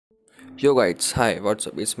Yo guys, hi, what's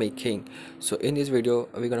up? It's me King. So in this video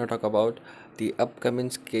we're gonna talk about the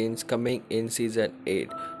upcoming skins coming in season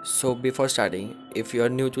 8. So before starting, if you are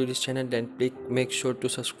new to this channel, then please make sure to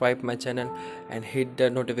subscribe my channel and hit the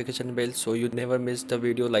notification bell so you never miss the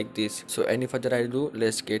video like this. So any further ado,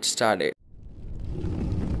 let's get started.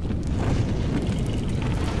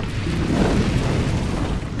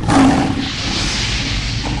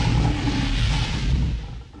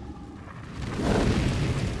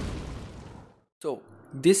 So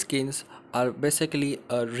these skins are basically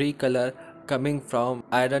a recolor coming from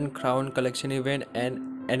Iron Crown collection event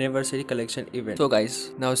and anniversary collection event. So guys,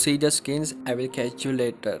 now see the skins. I will catch you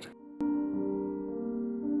later.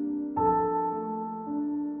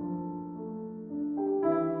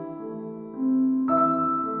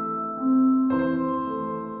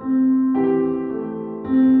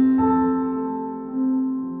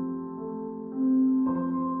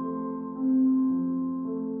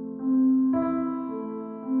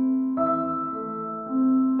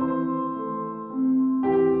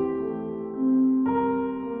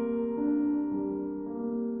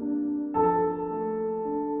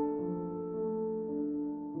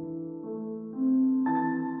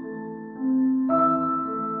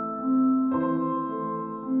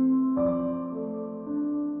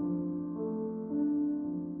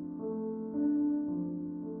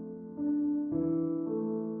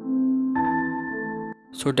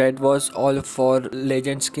 So that was all for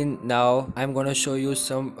legend skin. Now I'm gonna show you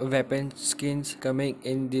some weapon skins coming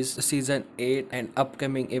in this season 8 and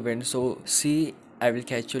upcoming event. So see, I will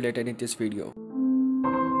catch you later in this video.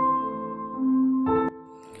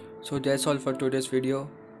 So that's all for today's video.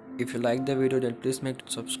 If you like the video, then please make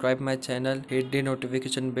subscribe my channel, hit the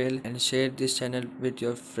notification bell and share this channel with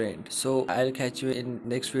your friend. So I'll catch you in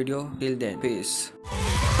next video. Till then, peace.